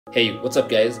Hey, what's up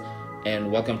guys,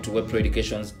 and welcome to Web Pro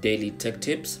Education's daily tech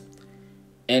tips.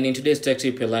 And in today's tech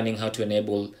tip, you're learning how to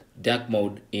enable dark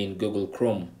mode in Google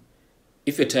Chrome.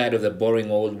 If you're tired of the boring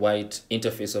old white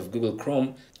interface of Google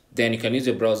Chrome, then you can use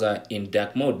your browser in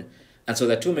dark mode. And so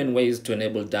there are two main ways to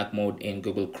enable dark mode in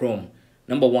Google Chrome.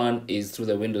 Number one is through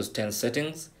the Windows 10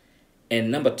 settings,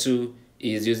 and number two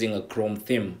is using a Chrome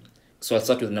theme. So I'll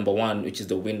start with number one, which is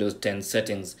the Windows 10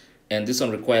 settings, and this one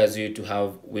requires you to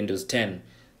have Windows 10.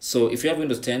 So if you have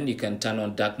Windows 10, you can turn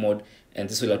on dark mode, and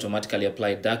this will automatically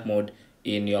apply dark mode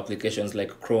in your applications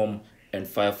like Chrome and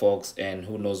Firefox and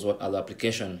who knows what other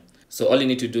application. So all you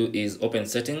need to do is open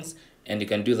settings, and you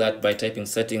can do that by typing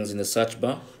settings in the search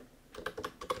bar.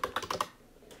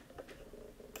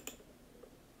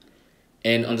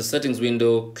 And on the settings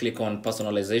window, click on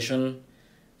personalization,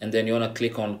 and then you want to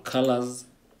click on colors.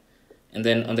 And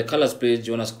then on the colors page,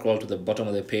 you want to scroll to the bottom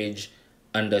of the page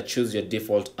under choose your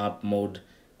default app mode,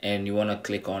 and you want to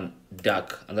click on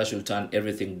dark, and that should turn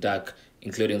everything dark,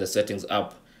 including the settings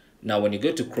app. Now when you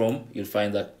go to Chrome, you'll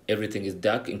find that everything is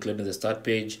dark, including the start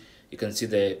page. You can see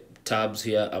the tabs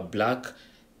here are black,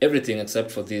 everything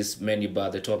except for this menu bar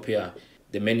at the top here.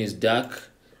 The menu is dark,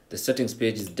 the settings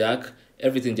page is dark,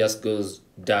 everything just goes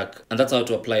dark. And that's how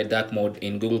to apply dark mode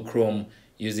in Google Chrome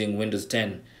using Windows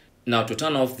 10. Now to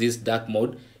turn off this dark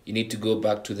mode, you need to go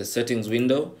back to the settings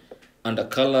window, under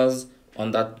colors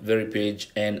on that very page,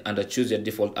 and under choose your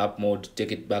default app mode,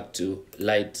 take it back to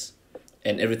light,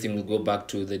 and everything will go back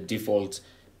to the default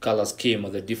color scheme or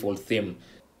the default theme.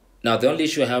 Now the only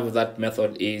issue I have with that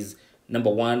method is number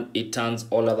one, it turns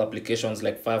all other applications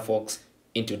like Firefox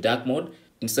into dark mode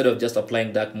instead of just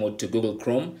applying dark mode to Google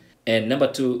Chrome. And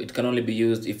number two, it can only be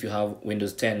used if you have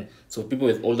Windows 10. So people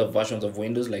with older versions of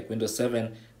Windows like Windows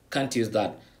 7 can't use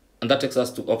that. And that takes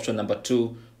us to option number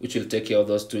two, which will take care of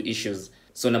those two issues.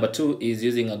 So number two is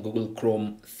using a Google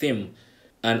Chrome theme.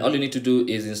 And all you need to do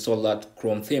is install that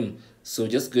Chrome theme. So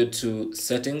just go to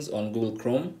settings on Google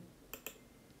Chrome.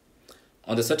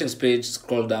 On the settings page,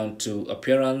 scroll down to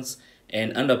appearance,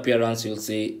 and under appearance, you'll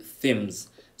see themes.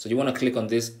 So you want to click on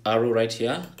this arrow right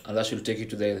here, and that should take you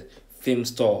to the theme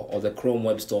store or the Chrome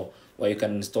web store where you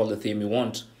can install the theme you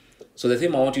want. So the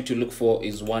theme I want you to look for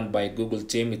is one by Google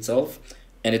Theme itself,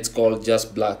 and it's called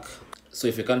Just Black. So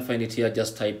if you can't find it here,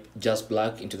 just type Just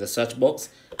Black into the search box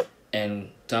and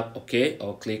tap OK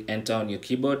or click enter on your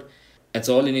keyboard. And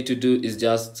so all you need to do is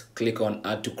just click on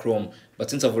add to Chrome. But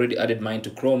since I've already added mine to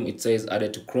Chrome, it says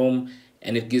added to Chrome,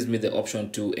 and it gives me the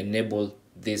option to enable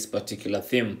this particular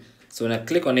theme. So when I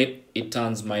click on it, it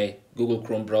turns my Google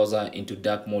Chrome browser into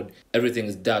dark mode. Everything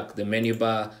is dark. The menu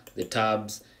bar, the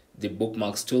tabs, the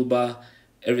bookmarks toolbar,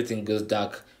 everything goes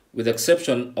dark with the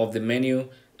exception of the menu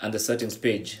and the settings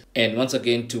page. And once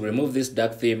again, to remove this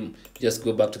dark theme, just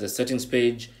go back to the settings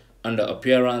page under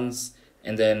appearance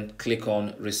and then click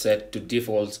on reset to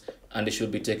default, and it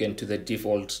should be taken to the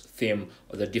default theme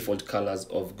or the default colors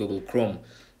of Google Chrome.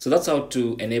 So that's how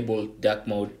to enable dark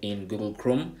mode in Google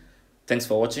Chrome. Thanks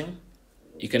for watching.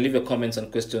 You can leave your comments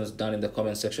and questions down in the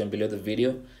comment section below the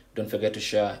video. Don't forget to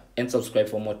share and subscribe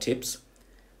for more tips.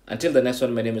 Until the next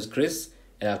one, my name is Chris,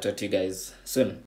 and I'll talk to you guys soon.